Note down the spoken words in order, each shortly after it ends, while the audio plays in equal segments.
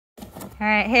All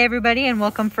right, hey everybody, and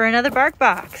welcome for another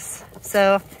Barkbox.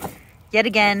 So, yet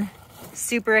again,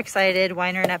 super excited.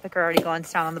 Weiner and Epic are already going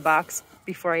to town on the box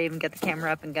before I even get the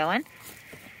camera up and going.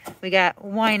 We got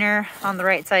Weiner on the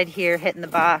right side here, hitting the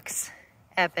box.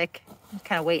 Epic,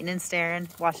 kind of waiting and staring,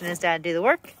 watching his dad do the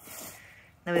work.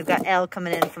 Then we've got Elle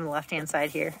coming in from the left-hand side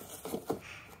here.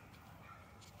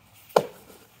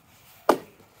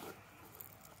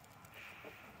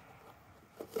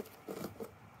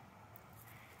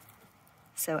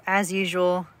 So as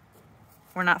usual,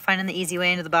 we're not finding the easy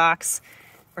way into the box.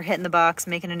 We're hitting the box,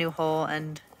 making a new hole,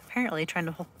 and apparently trying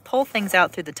to pull things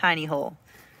out through the tiny hole.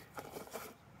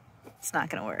 It's not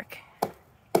gonna work.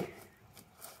 So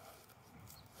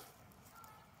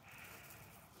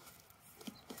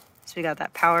we got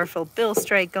that powerful bill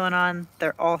strike going on.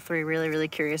 They're all three really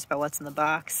curious about what's in the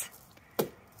box.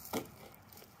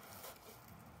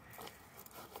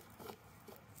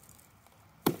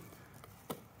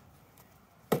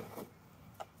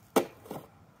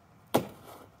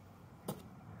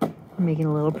 Making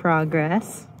a little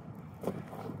progress. You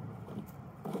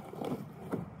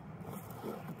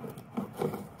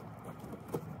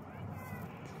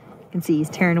can see he's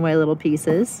tearing away little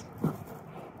pieces.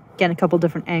 Getting a couple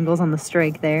different angles on the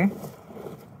strike there.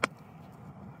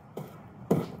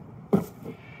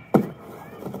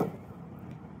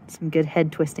 Some good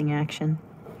head twisting action.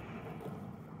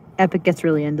 Epic gets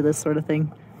really into this sort of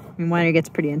thing. I mean, Weiner gets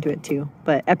pretty into it too,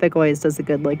 but Epic always does a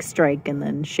good like strike and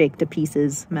then shake to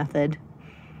pieces method.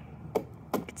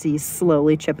 You can see he's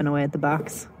slowly chipping away at the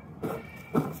box.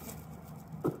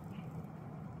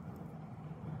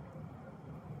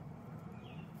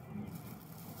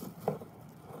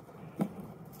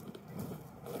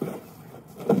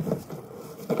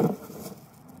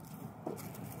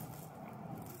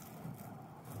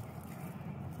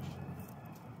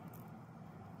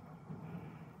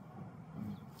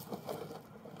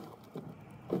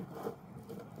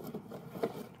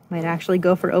 Might actually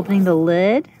go for opening the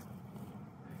lid.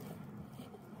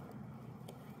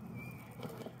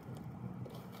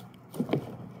 He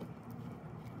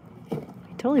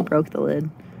totally broke the lid.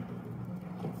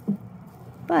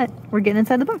 But we're getting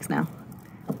inside the box now.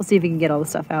 We'll see if we can get all the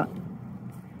stuff out.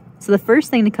 So the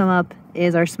first thing to come up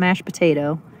is our smashed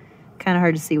potato. Kind of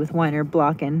hard to see with Weiner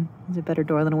blocking. There's a better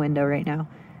door than a window right now.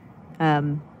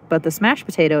 But the smashed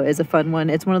potato is a fun one.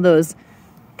 It's one of those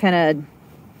kind of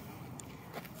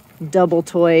double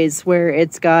toys where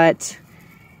it's got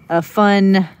a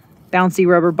fun bouncy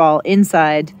rubber ball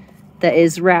inside that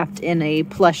is wrapped in a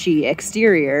plushy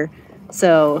exterior.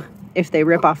 So if they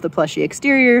rip off the plushy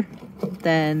exterior,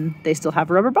 then they still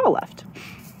have a rubber ball left.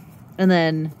 And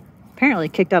then apparently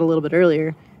kicked out a little bit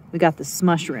earlier, we got the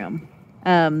smush room.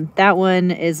 That one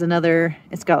is another,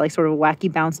 it's got like sort of a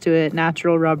wacky bounce to it,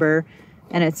 natural rubber,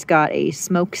 and it's got a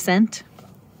smoke scent.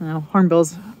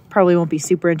 Hornbills probably won't be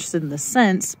super interested in the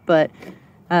scents, but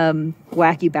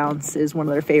wacky bounce is one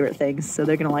of their favorite things, so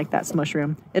they're gonna like that smush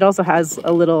room. It also has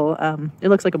a little, it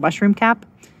looks like a mushroom cap,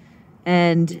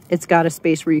 and it's got a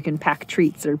space where you can pack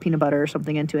treats or peanut butter or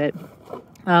something into it.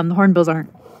 The hornbills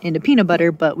aren't into peanut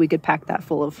butter, but we could pack that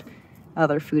full of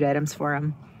other food items for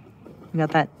them. We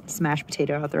got that smashed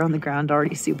potato out there on the ground,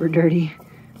 already super dirty,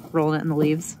 rolling it in the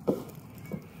leaves.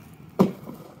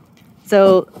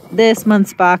 So this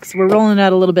month's box, we're rolling it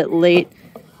out a little bit late,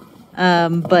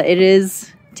 but it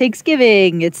is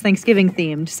Thanksgiving. It's Thanksgiving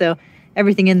themed, so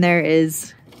everything in there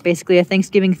is basically a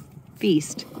Thanksgiving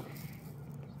feast.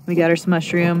 We got our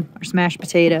smush room, our smashed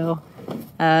potato.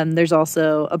 There's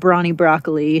also a brawny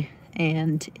broccoli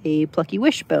and a plucky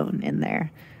wishbone in there.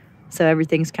 So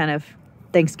everything's kind of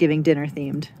Thanksgiving dinner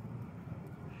themed.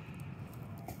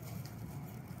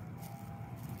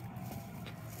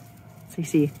 So you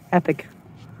see, Epic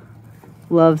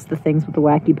loves the things with the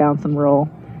wacky bounce and roll.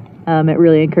 It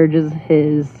really encourages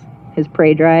his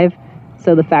prey drive.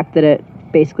 So the fact that it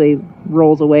basically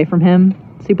rolls away from him,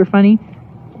 super funny,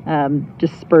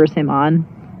 just spurs him on.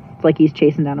 It's like he's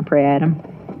chasing down a prey item.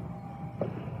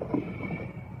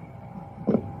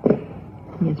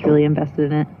 He's really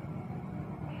invested in it.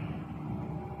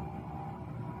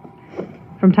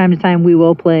 From time to time, we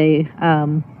will play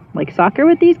like soccer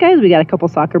with these guys. We got a couple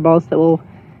soccer balls that we'll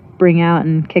bring out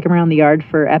and kick them around the yard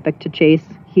for Epic to chase.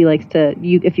 He likes to,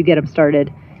 if you get him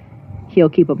started, he'll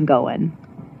keep them going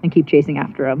and keep chasing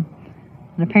after them.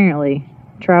 And apparently,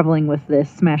 traveling with this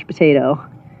smashed potato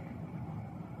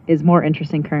is more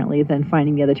interesting currently than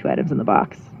finding the other two items in the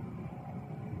box.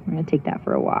 We're going to take that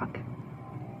for a walk.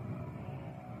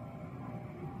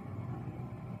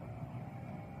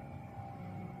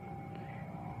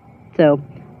 So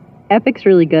Epic's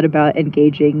really good about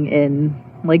engaging in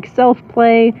like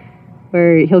self-play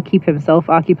where he'll keep himself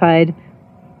occupied.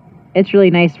 It's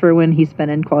really nice for when he's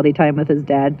spending quality time with his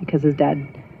dad, because his dad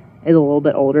is a little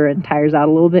bit older and tires out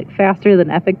a little bit faster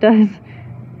than Epic does.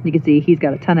 You can see he's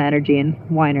got a ton of energy, and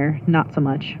Whiner, not so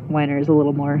much. Whiner is a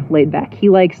little more laid back. He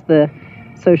likes the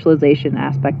socialization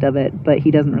aspect of it, but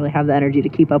he doesn't really have the energy to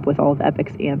keep up with all of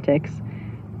Epic's antics.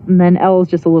 And then Elle is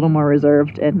just a little more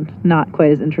reserved and not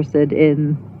quite as interested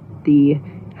in the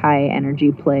high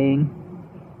energy playing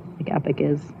like Epic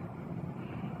is.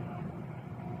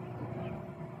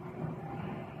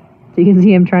 So you can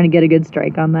see him trying to get a good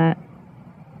strike on that.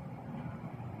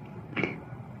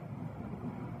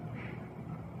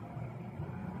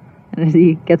 And as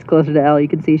he gets closer to Elle, you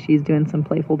can see she's doing some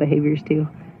playful behaviors too.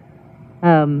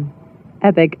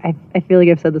 Epic, I feel like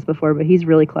I've said this before, but he's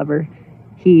really clever.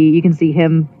 You can see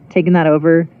him taking that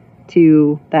over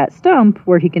to that stump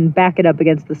where he can back it up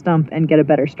against the stump and get a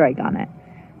better strike on it.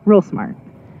 Real smart.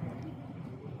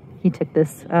 He took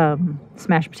this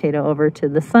smashed potato over to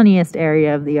the sunniest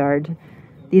area of the yard.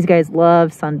 These guys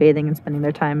love sunbathing and spending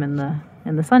their time in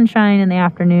the sunshine in the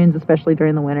afternoons, especially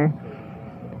during the winter.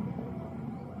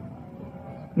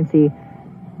 You can see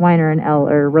Whiner and Elle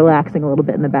are relaxing a little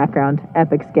bit in the background.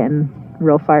 Epic's getting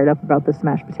real fired up about this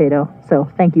smashed potato.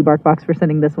 So thank you, Barkbox, for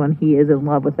sending this one. He is in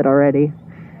love with it already.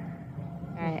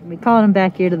 Alright, we called him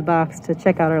back here to the box to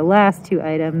check out our last two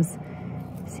items.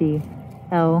 See,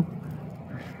 Elle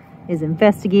is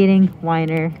investigating.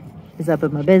 Whiner is up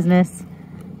in my business.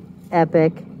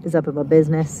 Epic is up in my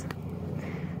business.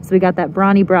 So we got that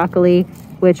brawny broccoli,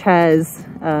 which has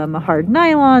a hard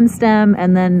nylon stem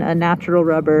and then a natural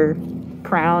rubber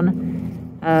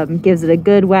crown. Gives it a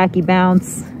good wacky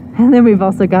bounce. And then we've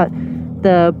also got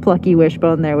the plucky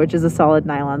wishbone there, which is a solid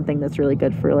nylon thing that's really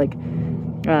good for like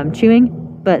chewing.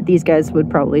 But these guys would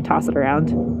probably toss it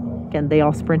around. Again, they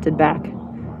all sprinted back.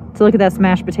 So look at that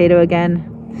smashed potato again.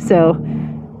 So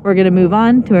we're gonna move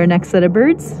on to our next set of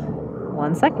birds.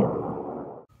 1 second.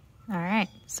 All right,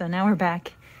 so now we're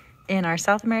back in our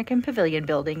South American Pavilion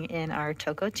building in our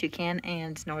toco, toucan,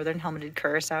 and northern helmeted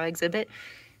curassow exhibit.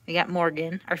 We got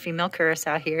Morgan, our female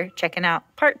curassow here, checking out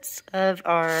parts of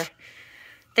our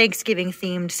Thanksgiving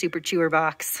themed Super Chewer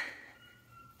box.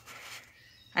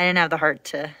 I didn't have the heart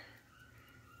to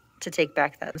take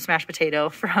back that smashed potato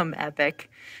from Epic.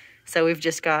 So we've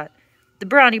just got the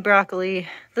brawny broccoli,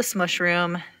 the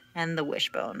smushroom, and the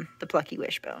wishbone, the plucky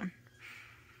wishbone.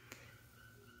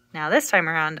 Now this time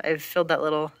around, I've filled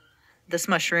the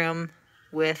smushroom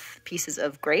with pieces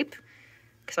of grape,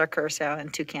 because our curassow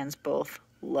and toucans both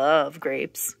love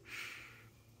grapes.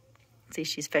 See,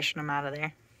 she's fishing them out of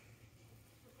there.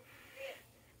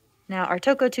 Now our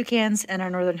toco toucans and our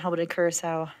northern helmeted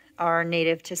curassow are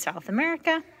native to South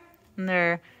America, and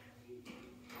they're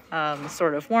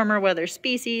sort of warmer weather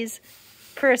species.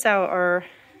 Curassow are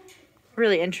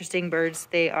really interesting birds.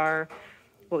 They are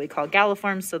what we call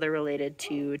galliforms, so they're related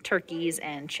to turkeys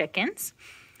and chickens.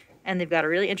 And they've got a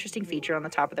really interesting feature on the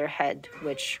top of their head,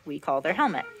 which we call their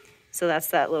helmet. So that's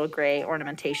that little gray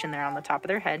ornamentation there on the top of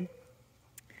their head,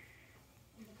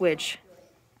 which,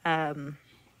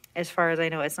 as far as I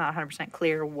know, it's not 100%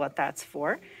 clear what that's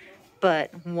for.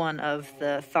 But one of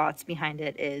the thoughts behind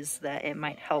it is that it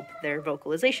might help their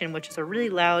vocalization, which is a really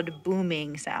loud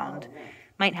booming sound.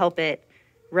 Might help it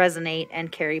resonate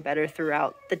and carry better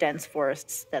throughout the dense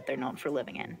forests that they're known for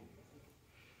living in.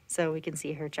 So we can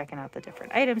see her checking out the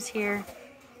different items here,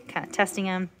 kind of testing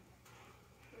them.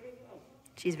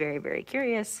 She's very, very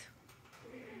curious.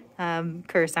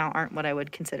 Curassow aren't what I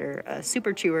would consider a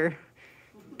super chewer,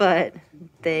 but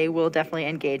they will definitely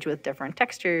engage with different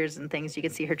textures and things. You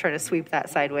can see her trying to sweep that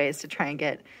sideways to try and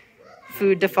get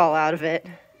food to fall out of it.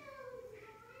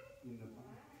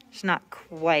 She's not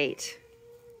quite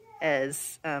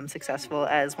as successful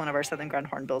as one of our southern ground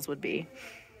hornbills would be.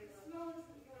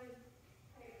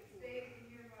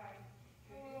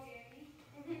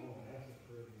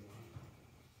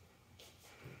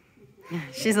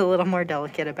 She's a little more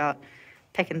delicate about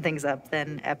picking things up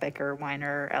than Epic or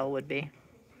Whiner or Elle would be.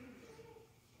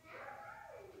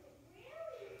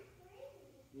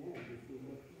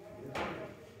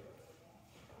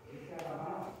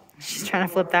 She's trying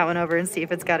to flip that one over and see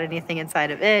if it's got anything inside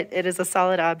of it. It is a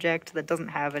solid object that doesn't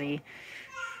have any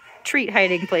treat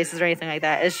hiding places or anything like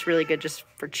that. It's really good just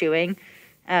for chewing.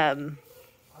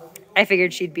 I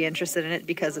figured she'd be interested in it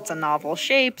because it's a novel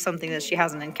shape, something that she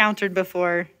hasn't encountered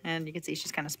before. And you can see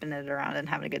she's kind of spinning it around and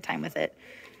having a good time with it.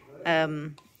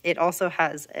 It also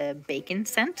has a bacon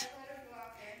scent.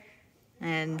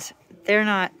 And they're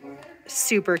not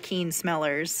super keen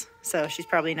smellers, so she's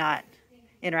probably not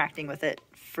interacting with it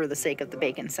for the sake of the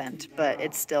bacon scent, but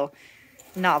it's still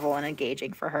novel and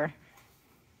engaging for her.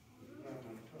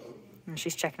 And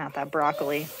she's checking out that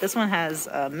broccoli. This one has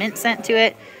a mint scent to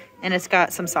it, and it's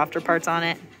got some softer parts on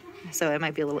it, so it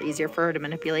might be a little easier for her to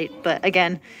manipulate. But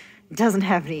again, it doesn't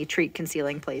have any treat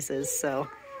concealing places, so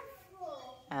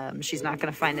she's not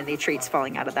going to find any treats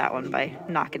falling out of that one by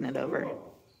knocking it over.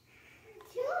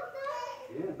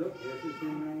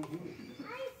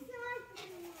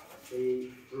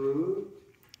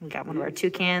 We got one of our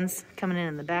toucans coming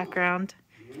in the background.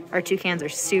 Our toucans are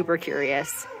super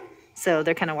curious, so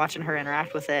they're kind of watching her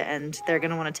interact with it, and they're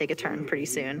going to want to take a turn pretty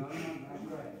soon.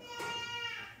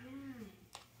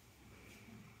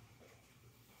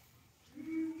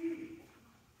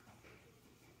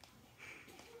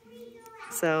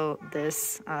 So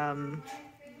this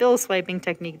bill swiping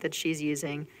technique that she's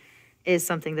using is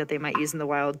something that they might use in the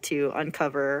wild to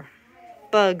uncover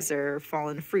bugs or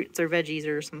fallen fruits or veggies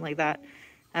or something like that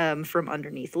from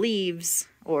underneath leaves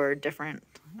or different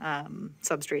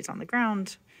substrates on the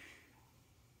ground.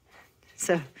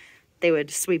 So they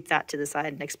would sweep that to the side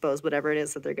and expose whatever it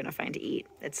is that they're going to find to eat.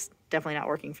 It's definitely not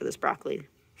working for this broccoli,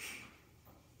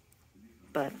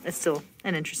 but it's still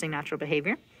an interesting natural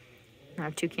behavior.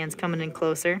 Our toucans coming in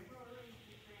closer.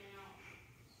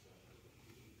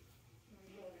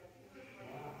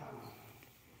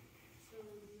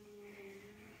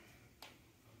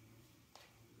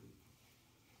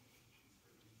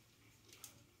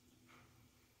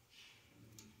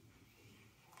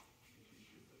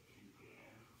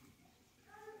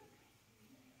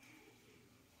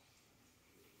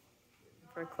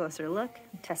 For a closer look,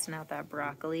 testing out that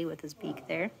broccoli with his beak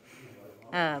there.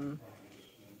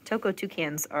 Toco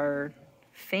toucans are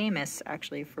famous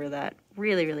actually for that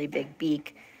really, really big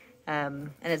beak, and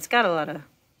it's got a lot of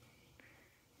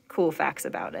cool facts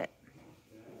about it.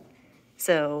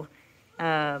 So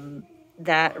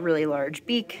that really large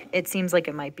beak, it seems like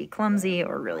it might be clumsy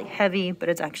or really heavy, but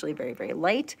it's actually very, very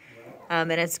light,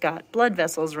 and it's got blood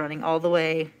vessels running all the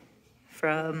way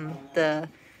from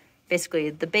basically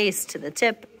the base to the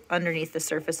tip underneath the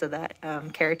surface of that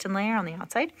keratin layer on the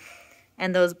outside.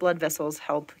 And those blood vessels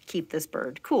help keep this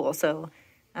bird cool. So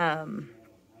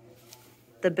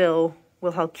the bill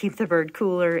will help keep the bird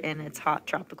cooler in its hot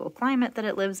tropical climate that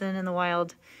it lives in the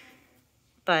wild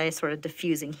by sort of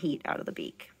diffusing heat out of the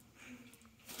beak.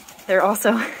 They're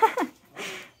also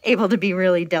able to be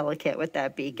really delicate with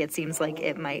that beak. It seems like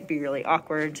it might be really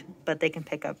awkward, but they can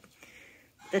pick up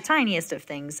the tiniest of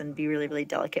things and be really, really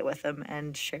delicate with them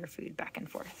and share food back and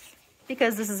forth.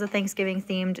 Because this is a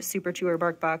Thanksgiving-themed Super Chewer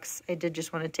Barkbox, I did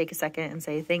just want to take a second and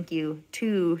say thank you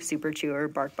to Super Chewer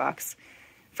Barkbox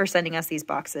for sending us these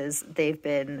boxes. They've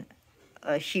been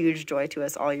a huge joy to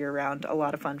us all year round. A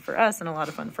lot of fun for us and a lot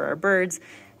of fun for our birds,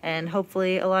 and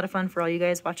hopefully a lot of fun for all you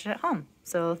guys watching at home.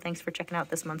 So thanks for checking out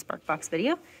this month's Barkbox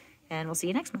video, and we'll see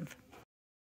you next month.